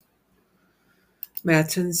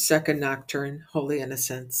Matins' second Nocturn, Holy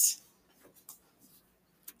Innocents.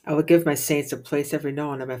 I will give my saints a place every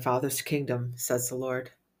known in my Father's kingdom, says the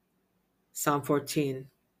Lord. Psalm 14.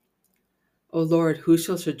 O Lord, who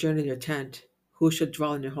shall sojourn in your tent? Who shall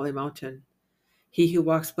dwell in your holy mountain? He who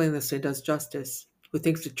walks blamelessly and does justice, who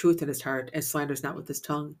thinks the truth in his heart and slanders not with his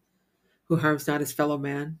tongue, who harms not his fellow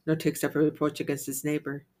man, nor takes up a reproach against his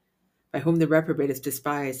neighbor, by whom the reprobate is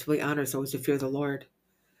despised, while he honors those who fear the Lord,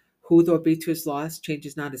 who, though it be to his loss,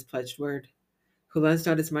 changes not his pledged word, who lends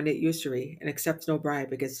not his money at usury, and accepts no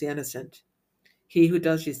bribe against the innocent. He who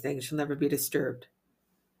does these things shall never be disturbed.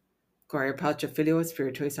 Gloria Patri Filio et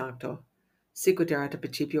Spiritui Sancto, sicut erat in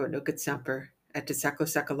principio et nunc et semper, et in secula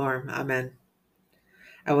seculorum. Amen.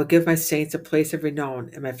 I will give my saints a place of renown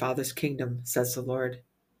in my Father's kingdom, says the Lord.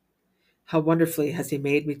 How wonderfully has he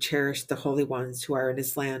made me cherish the holy ones who are in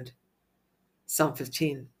his land. Psalm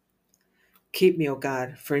 15. Keep me, O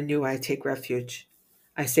God, for in you I take refuge.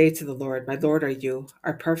 I say to the Lord, my Lord are you.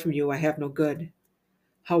 Apart from you I have no good.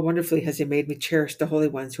 How wonderfully has he made me cherish the holy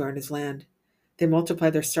ones who are in his land. They multiply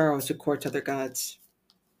their sorrows who court other gods.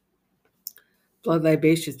 Blood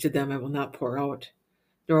libations to them I will not pour out,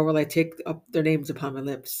 nor will I take up their names upon my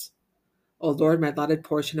lips. O Lord, my allotted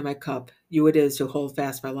portion and my cup, you it is who hold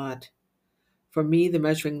fast my lot. For me the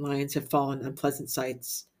measuring lines have fallen on pleasant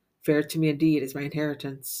sights. Fair to me indeed is my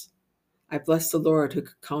inheritance. I bless the Lord who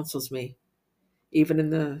counsels me. Even in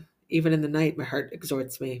the night my heart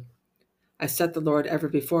exhorts me. I set the Lord ever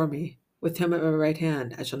before me. With him at my right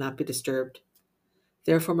hand I shall not be disturbed.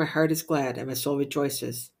 Therefore my heart is glad and my soul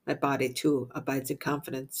rejoices. My body too abides in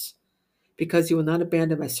confidence. Because you will not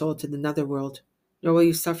abandon my soul to the netherworld, nor will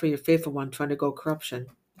you suffer your faithful one to undergo corruption.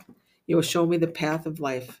 You will show me the path of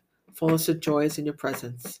life, fullness of joys in your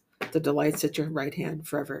presence, the delights at your right hand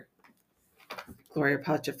forever. Gloria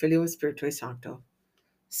Patri Filio Spiritui Sancto,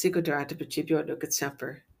 sicut erat in principio et nunc et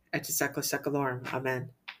semper, et in secula seculorum. Amen.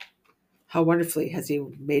 How wonderfully has he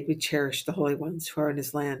made me cherish the holy ones who are in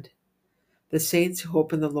his land. The saints who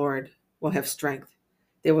hope in the Lord will have strength.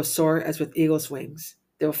 They will soar as with eagle's wings.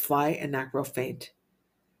 They will fly and not grow faint.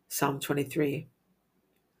 Psalm 23.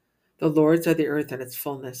 The Lord's are the earth and its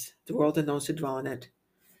fullness, the world and those who dwell in it.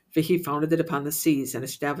 For he founded it upon the seas and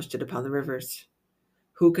established it upon the rivers.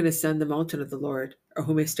 Who can ascend the mountain of the Lord, or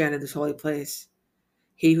who may stand in this holy place?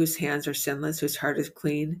 He whose hands are sinless, whose heart is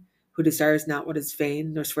clean, who desires not what is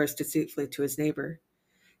vain, nor swears deceitfully to his neighbor.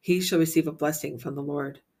 He shall receive a blessing from the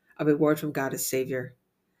Lord, a reward from God his Savior.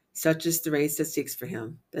 Such is the race that seeks for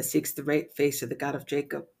him, that seeks the right face of the God of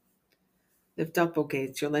Jacob. Lift up, O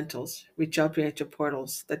gates, your lintels, reach up, your ancient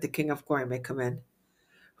portals, that the King of glory may come in.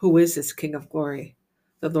 Who is this King of glory?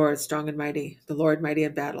 The Lord strong and mighty, the Lord mighty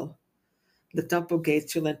in battle. Lift up, O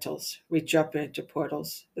gates, your lintels, reach up, your ancient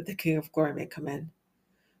portals, that the King of glory may come in.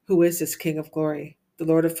 Who is this King of glory? The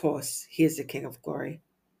Lord of hosts, he is the King of glory.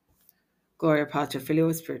 Gloria Patri Filio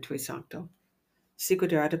Spiritui Sancto,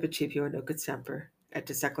 sicut erat in principio et nunc et semper, et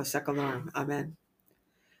in secula seculorum. Amen.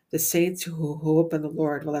 The saints who hope in the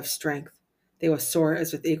Lord will have strength. They will soar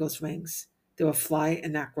as with eagle's wings. They will fly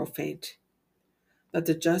and not grow faint. Let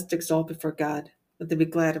the just exult before God. Let them be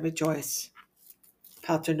glad and rejoice.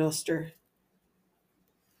 Pater Noster.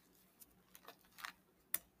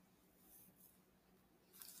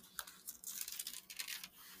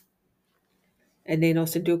 Et ne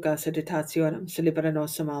nos inducas ad tentationem, sed libera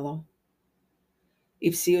nos a malo.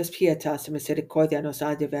 Ipsius pietas et misericordia nos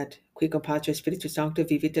adiuvet, qui cum Patri Spiritus Sancto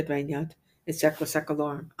vivit et regnat, in secula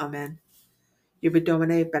seculorum. Amen. Iubi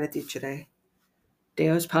Domine benedicere.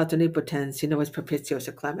 Deus Pater Omnipotens, si nobis propitios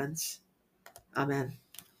et clemens. Amen.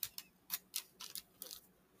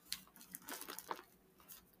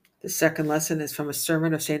 The second lesson is from a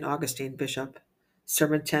sermon of St. Augustine, Bishop,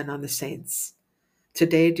 Sermon 10 on the Saints.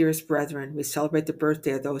 Today, dearest brethren, we celebrate the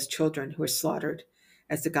birthday of those children who were slaughtered,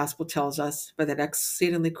 as the Gospel tells us, by that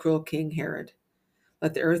exceedingly cruel King Herod.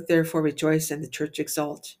 Let the earth therefore rejoice and the church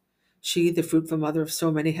exult. She, the fruitful mother of so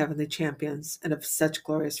many heavenly champions and of such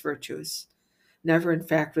glorious virtues. Never, in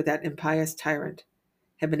fact, would that impious tyrant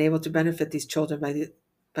have been able to benefit these children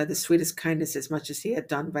by the sweetest kindness as much as he had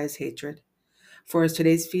done by his hatred. For as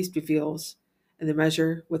today's feast reveals, in the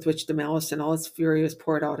measure with which the malice and all its fury was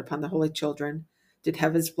poured out upon the holy children, did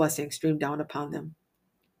heaven's blessing stream down upon them.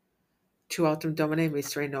 Tu autem Domine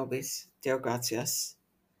misere nobis, Deo gratias.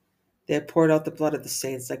 They have poured out the blood of the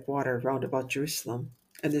saints like water round about Jerusalem,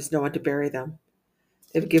 and there's no one to bury them.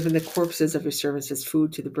 They have given the corpses of your servants as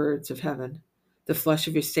food to the birds of heaven, the flesh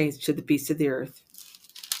of your saints to the beasts of the earth,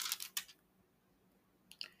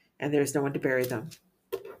 and there is no one to bury them.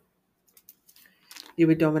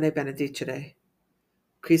 Iubi Domine benedicere.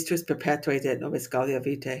 Christus perpetuated nobis Gallia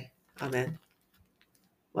vitae. Amen.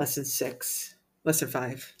 Lesson 6. Lesson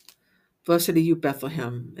 5. Blessed are you,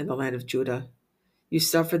 Bethlehem, in the land of Judah. You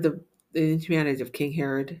suffered the inhumanity of King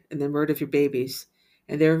Herod and the murder of your babies,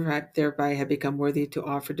 and thereby have become worthy to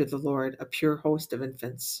offer to the Lord a pure host of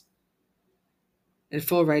infants. In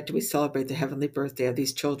full right do we celebrate the heavenly birthday of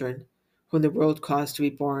these children, whom the world caused to be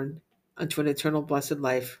born unto an eternal blessed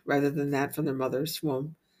life rather than that from their mother's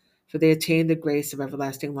womb, for they attained the grace of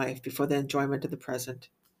everlasting life before the enjoyment of the present.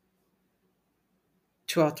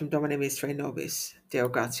 Tu autem Domine misere nobis, Deo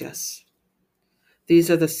gratias.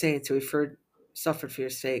 These are the saints who suffered for your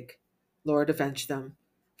sake. Lord, avenge them,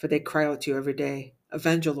 for they cry out to you every day.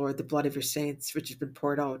 Avenge, O Lord, the blood of your saints, which has been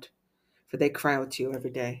poured out, for they cry out to you every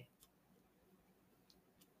day.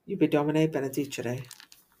 Ubi Domine benedicere.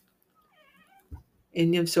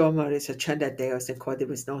 Inium sua amoris accendat Deus in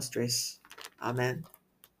cordibus nostris. Amen.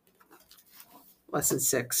 Lesson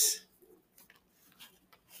 6.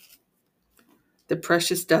 The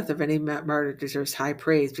precious death of any martyr deserves high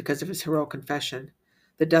praise because of his heroic confession.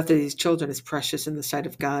 The death of these children is precious in the sight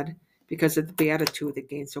of God because of the beatitude they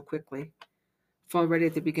gain so quickly. For already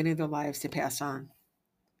at the beginning of their lives they pass on.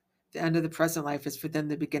 The end of the present life is for them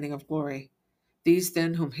the beginning of glory. These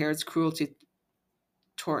then, whom Herod's cruelty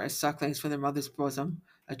tore as sucklings from their mother's bosom,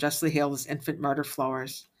 are justly hailed as infant martyr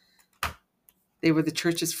flowers. They were the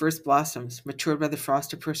church's first blossoms, matured by the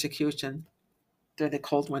frost of persecution during the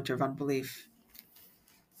cold winter of unbelief.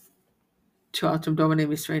 Tu autem Domine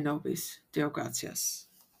misere nobis, Deo gratias.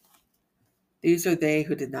 These are they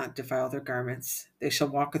who did not defile their garments. They shall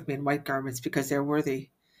walk with me in white garments because they are worthy.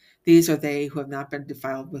 These are they who have not been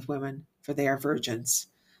defiled with women, for they are virgins.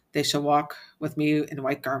 They shall walk with me in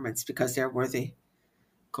white garments because they are worthy.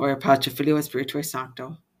 Gloria Patri Filio Spiritui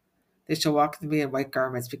Sancto. They shall walk with me in white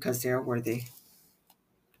garments because they are worthy.